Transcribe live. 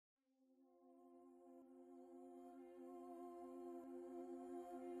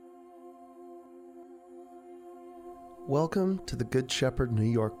Welcome to the Good Shepherd New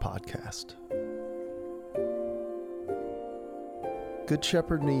York podcast. Good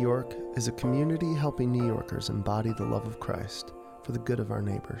Shepherd New York is a community helping New Yorkers embody the love of Christ for the good of our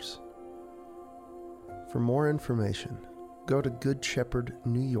neighbors. For more information, go to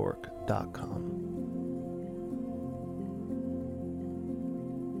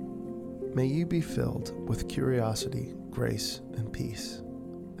goodshepherdnewyork.com. May you be filled with curiosity, grace, and peace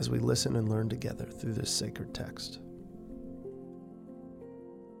as we listen and learn together through this sacred text.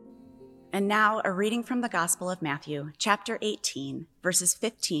 And now a reading from the Gospel of Matthew, chapter 18, verses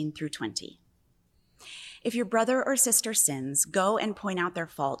 15 through 20. If your brother or sister sins, go and point out their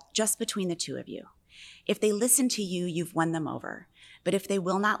fault just between the two of you. If they listen to you, you've won them over. But if they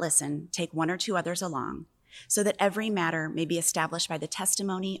will not listen, take one or two others along, so that every matter may be established by the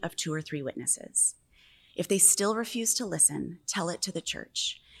testimony of 2 or 3 witnesses. If they still refuse to listen, tell it to the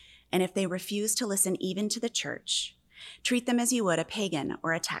church. And if they refuse to listen even to the church, treat them as you would a pagan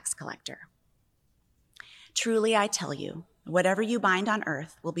or a tax collector. Truly, I tell you, whatever you bind on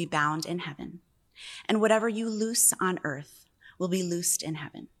earth will be bound in heaven, and whatever you loose on earth will be loosed in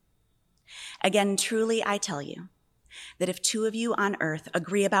heaven. Again, truly, I tell you, that if 2 of you on earth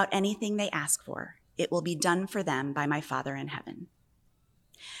agree about anything they ask for, it will be done for them by my Father in heaven.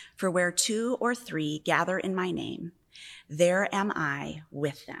 For where 2 or 3 gather in my name, there am I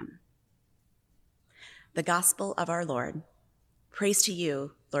with them. The Gospel of our Lord. Praise to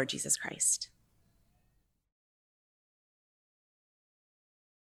you, Lord Jesus Christ.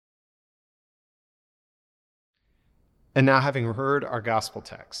 And now, having heard our gospel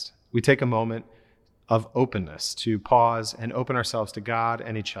text, we take a moment of openness to pause and open ourselves to God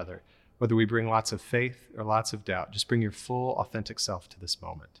and each other, whether we bring lots of faith or lots of doubt. Just bring your full, authentic self to this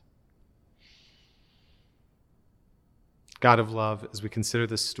moment. God of love, as we consider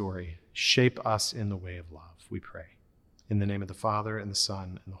this story, shape us in the way of love, we pray. In the name of the Father, and the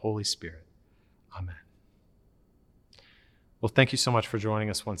Son, and the Holy Spirit. Amen. Well, thank you so much for joining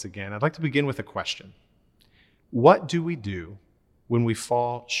us once again. I'd like to begin with a question. What do we do when we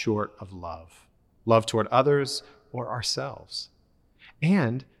fall short of love? Love toward others or ourselves?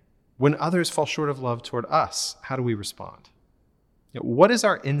 And when others fall short of love toward us, how do we respond? What is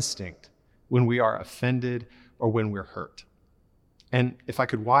our instinct when we are offended or when we're hurt? And if I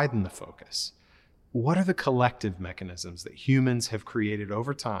could widen the focus, what are the collective mechanisms that humans have created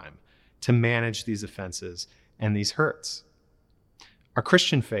over time to manage these offenses and these hurts? Our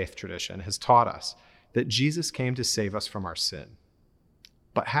Christian faith tradition has taught us that Jesus came to save us from our sin.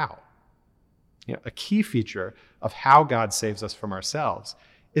 But how? A key feature of how God saves us from ourselves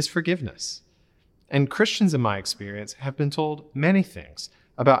is forgiveness. And Christians, in my experience, have been told many things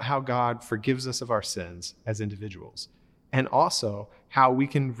about how God forgives us of our sins as individuals, and also how we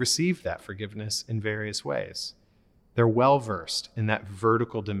can receive that forgiveness in various ways. They're well-versed in that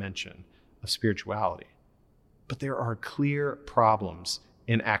vertical dimension of spirituality. But there are clear problems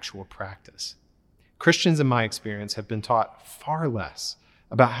in actual practice. Christians, in my experience, have been taught far less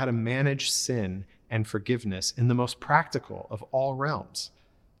about how to manage sin and forgiveness in the most practical of all realms,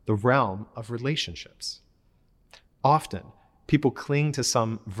 the realm of relationships. Often, people cling to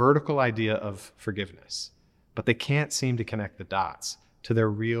some vertical idea of forgiveness, but they can't seem to connect the dots to their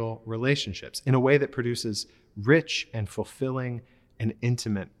real relationships in a way that produces rich and fulfilling and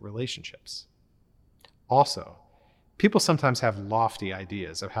intimate relationships. Also, people sometimes have lofty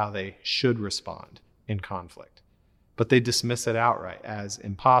ideas of how they should respond in conflict, but they dismiss it outright as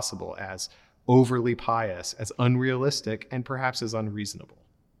impossible, as overly pious, as unrealistic, and perhaps as unreasonable.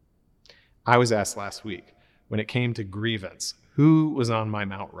 I was asked last week, when it came to grievance, who was on my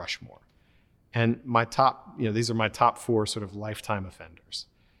Mount Rushmore? And my top, these are my top 4 sort of lifetime offenders.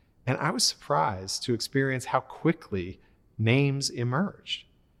 And I was surprised to experience how quickly names emerged.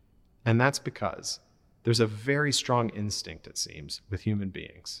 And that's because there's a very strong instinct, it seems, with human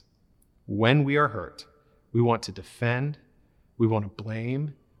beings. When we are hurt, we want to defend, we want to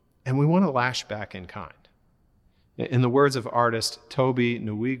blame, and we want to lash back in kind. In the words of artist Toby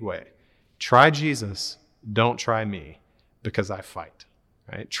Nwigwe, try Jesus, don't try me, because I fight.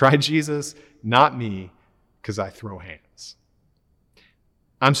 Right? Try Jesus, not me, because I throw hands.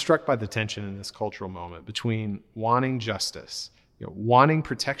 I'm struck by the tension in this cultural moment between wanting justice, wanting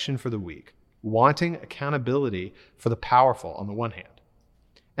protection for the weak, wanting accountability for the powerful on the one hand,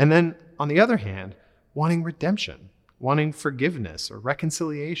 and then on the other hand, wanting redemption, wanting forgiveness or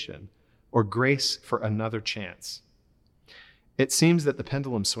reconciliation or grace for another chance. It seems that the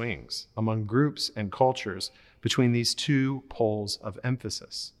pendulum swings among groups and cultures between these 2 poles of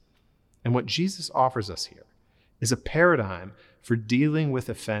emphasis. And what Jesus offers us here is a paradigm for dealing with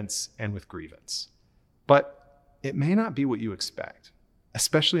offense and with grievance. But it may not be what you expect,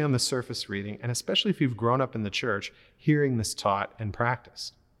 especially on the surface reading, and especially if you've grown up in the church hearing this taught and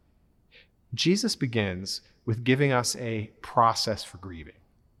practiced. Jesus begins with giving us a process for grieving,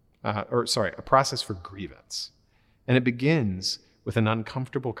 a process for grievance. And it begins with an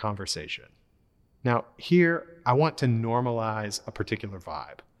uncomfortable conversation. Now, here, I want to normalize a particular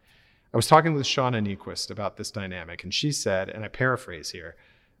vibe. I was talking with Shauna Nyquist about this dynamic, and she said, and I paraphrase here,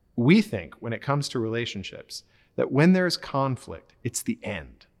 we think when it comes to relationships that when there's conflict, it's the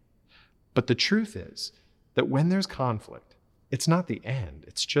end. But the truth is that when there's conflict, it's not the end,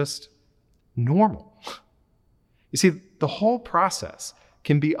 it's just normal. You see, the whole process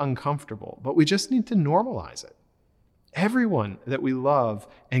can be uncomfortable, but we just need to normalize it. Everyone that we love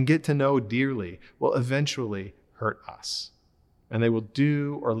and get to know dearly will eventually hurt us, and they will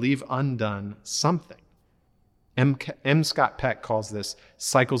do or leave undone something. M. Scott Peck calls this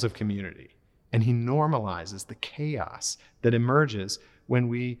cycles of community, and he normalizes the chaos that emerges when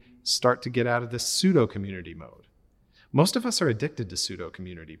we start to get out of this pseudo-community mode. Most of us are addicted to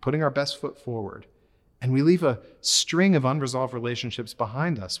pseudo-community, putting our best foot forward, and we leave a string of unresolved relationships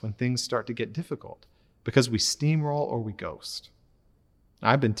behind us when things start to get difficult, because we steamroll or we ghost.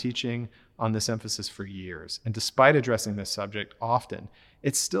 I've been teaching on this emphasis for years, and despite addressing this subject often,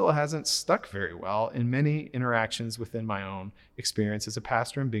 it still hasn't stuck very well in many interactions within my own experience as a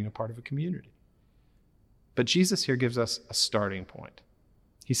pastor and being a part of a community. But Jesus here gives us a starting point.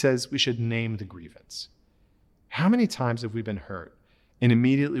 He says we should name the grievance. How many times have we been hurt and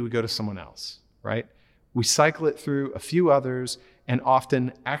immediately we go to someone else, right? We cycle it through a few others and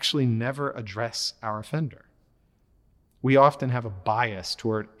often actually never address our offender. We often have a bias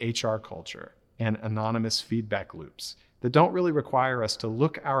toward HR culture and anonymous feedback loops that don't really require us to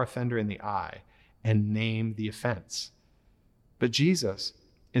look our offender in the eye and name the offense. But Jesus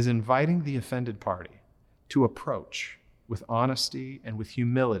is inviting the offended party to approach with honesty and with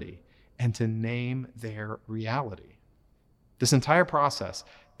humility and to name their reality. This entire process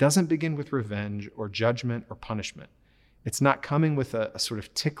doesn't begin with revenge or judgment or punishment. It's not coming with a sort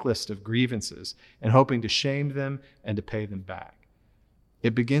of tick list of grievances and hoping to shame them and to pay them back.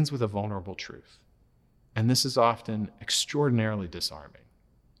 It begins with a vulnerable truth. And this is often extraordinarily disarming.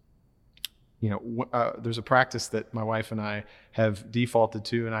 There's a practice that my wife and I have defaulted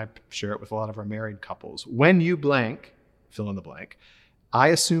to, and I share it with a lot of our married couples. When you blank, fill in the blank, I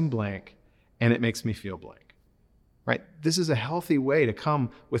assume blank, and it makes me feel blank. Right? This is a healthy way to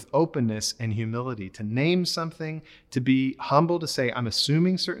come with openness and humility, to name something, to be humble, to say, I'm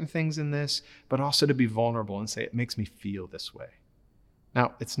assuming certain things in this, but also to be vulnerable and say, it makes me feel this way.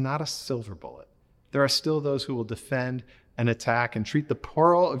 Now, it's not a silver bullet. There are still those who will defend and attack and treat the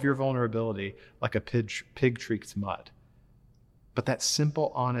pearl of your vulnerability like a pig treats mud. But that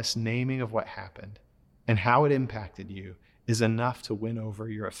simple, honest naming of what happened and how it impacted you is enough to win over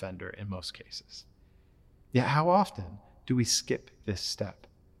your offender in most cases. Yet how often do we skip this step?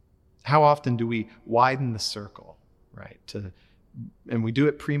 How often do we widen the circle, right? And we do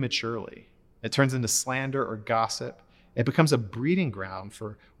it prematurely. It turns into slander or gossip. It becomes a breeding ground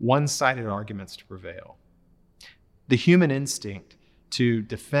for one-sided arguments to prevail. The human instinct to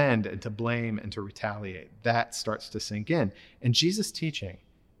defend and to blame and to retaliate, that starts to sink in. And Jesus' teaching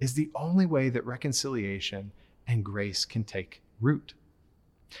is the only way that reconciliation and grace can take root.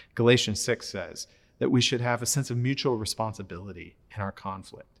 Galatians 6 says that we should have a sense of mutual responsibility in our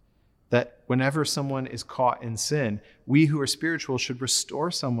conflict. That whenever someone is caught in sin, we who are spiritual should restore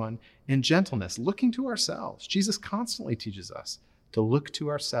someone in gentleness, looking to ourselves. Jesus constantly teaches us to look to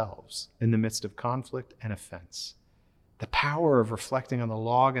ourselves in the midst of conflict and offense. The power of reflecting on the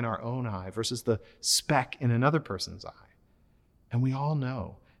log in our own eye versus the speck in another person's eye. And we all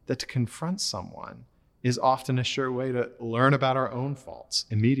know that to confront someone is often a sure way to learn about our own faults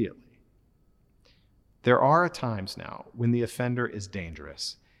immediately. There are times now when the offender is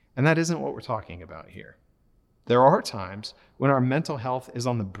dangerous, and that isn't what we're talking about here. There are times when our mental health is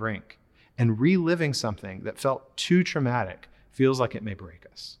on the brink, and reliving something that felt too traumatic feels like it may break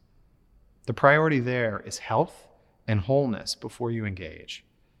us. The priority there is health and wholeness before you engage.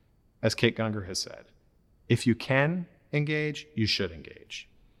 As Kate Gunger has said, if you can engage, you should engage.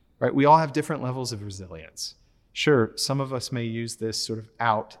 Right? We all have different levels of resilience. Sure, some of us may use this sort of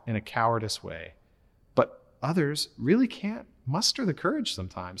out in a cowardice way, but others really can't muster the courage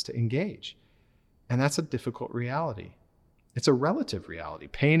sometimes to engage. And that's a difficult reality. It's a relative reality.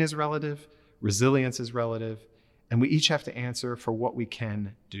 Pain is relative, resilience is relative, and we each have to answer for what we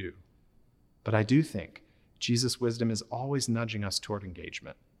can do. But I do think Jesus' wisdom is always nudging us toward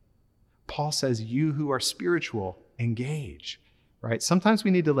engagement. Paul says, you who are spiritual, engage. right? Sometimes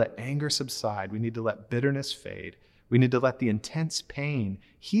we need to let anger subside. We need to let bitterness fade. We need to let the intense pain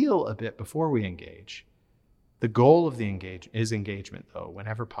heal a bit before we engage. The goal of the engagement, though,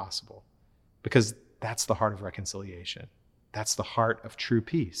 whenever possible, because that's the heart of reconciliation. That's the heart of true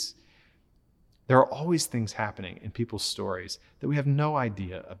peace. There are always things happening in people's stories that we have no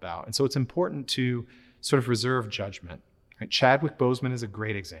idea about. And so it's important to sort of reserve judgment. Right? Chadwick Boseman is a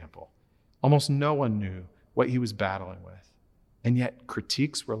great example. Almost no one knew what he was battling with. And yet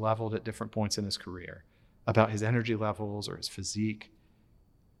critiques were leveled at different points in his career about his energy levels or his physique.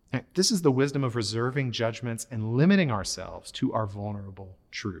 Right? This is the wisdom of reserving judgments and limiting ourselves to our vulnerable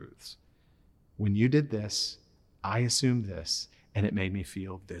truths. When you did this, I assumed this, and it made me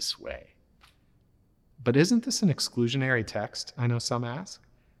feel this way. But isn't this an exclusionary text? I know some ask.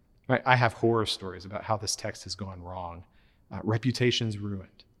 Right? I have horror stories about how this text has gone wrong. Reputations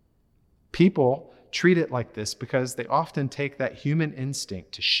ruined. People treat it like this because they often take that human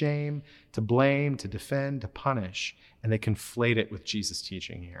instinct to shame, to blame, to defend, to punish, and they conflate it with Jesus'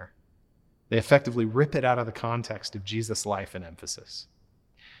 teaching here. They effectively rip it out of the context of Jesus' life and emphasis.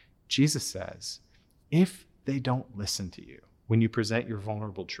 Jesus says, if they don't listen to you when you present your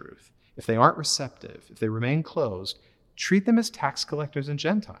vulnerable truth, if they aren't receptive, if they remain closed, treat them as tax collectors and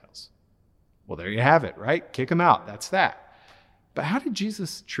Gentiles. Well, there you have it, right? Kick them out. That's that. But how did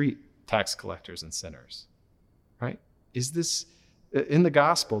Jesus treat tax collectors and sinners, right? Is this, in the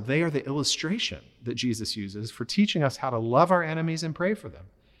gospel, they are the illustration that Jesus uses for teaching us how to love our enemies and pray for them.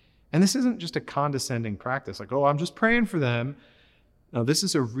 And this isn't just a condescending practice, like, oh, I'm just praying for them. No, this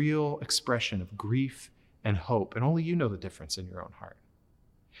is a real expression of grief and hope, and only you know the difference in your own heart.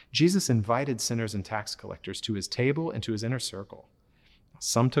 Jesus invited sinners and tax collectors to his table and to his inner circle.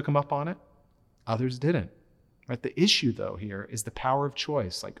 Some took him up on it, others didn't. Right? The issue, though, here is the power of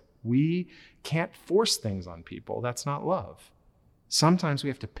choice. Like, we can't force things on people. That's not love. Sometimes we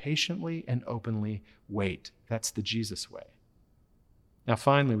have to patiently and openly wait. That's the Jesus way. Now,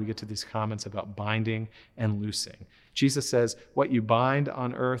 finally, we get to these comments about binding and loosing. Jesus says, what you bind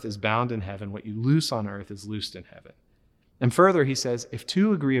on earth is bound in heaven. What you loose on earth is loosed in heaven. And further, he says, if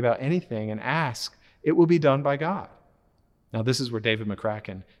two agree about anything and ask, it will be done by God. Now, this is where David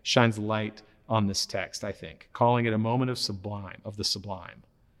McCracken shines light on this text, I think, calling it a moment of the sublime.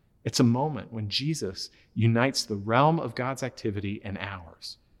 It's a moment when Jesus unites the realm of God's activity and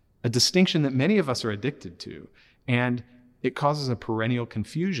ours, a distinction that many of us are addicted to, and it causes a perennial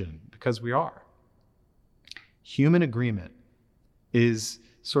confusion because we are. Human agreement is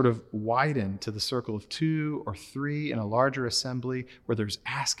sort of widened to the circle of 2 or 3 in a larger assembly where there's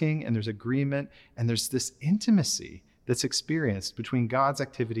asking and there's agreement and there's this intimacy that's experienced between God's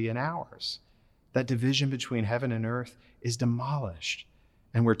activity and ours. That division between heaven and earth is demolished.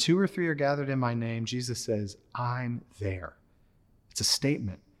 And where 2 or 3 are gathered in my name, Jesus says, I'm there. It's a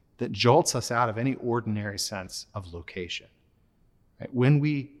statement that jolts us out of any ordinary sense of location. Right? When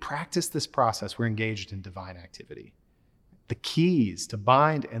we practice this process, we're engaged in divine activity. The keys to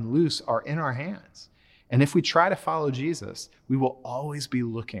bind and loose are in our hands. And if we try to follow Jesus, we will always be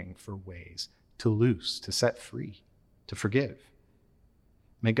looking for ways to loose, to set free, to forgive.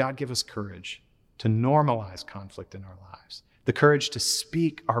 May God give us courage to normalize conflict in our lives, the courage to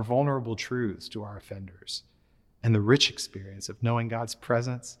speak our vulnerable truths to our offenders, and the rich experience of knowing God's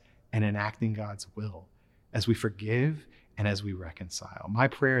presence and enacting God's will as we forgive and as we reconcile. My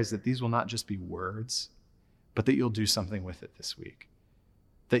prayer is that these will not just be words, but that you'll do something with it this week,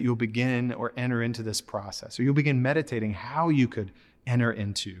 that you'll begin or enter into this process, or you'll begin meditating how you could enter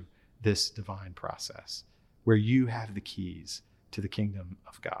into this divine process where you have the keys to the kingdom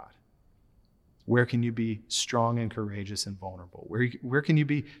of God. Where can you be strong and courageous and vulnerable? Where can you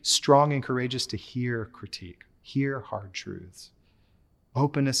be strong and courageous to hear critique, hear hard truths?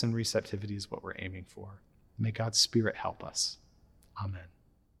 Openness and receptivity is what we're aiming for. May God's Spirit help us. Amen.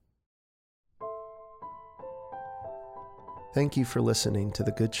 Thank you for listening to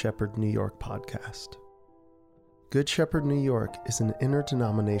the Good Shepherd New York podcast. Good Shepherd New York is an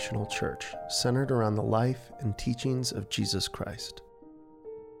interdenominational church centered around the life and teachings of Jesus Christ.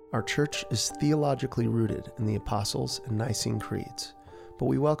 Our church is theologically rooted in the Apostles' and Nicene Creeds, but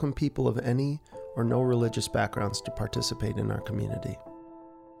we welcome people of any or no religious backgrounds to participate in our community.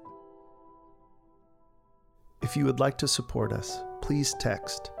 If you would like to support us, please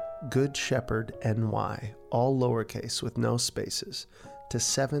text Good Shepherd NY, all lowercase with no spaces, to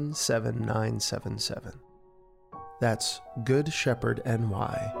 77977. That's Good Shepherd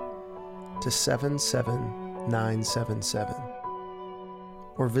NY to 77977.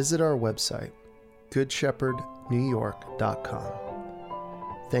 Or visit our website, goodshepherdnewyork.com.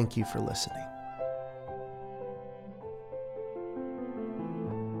 Thank you for listening.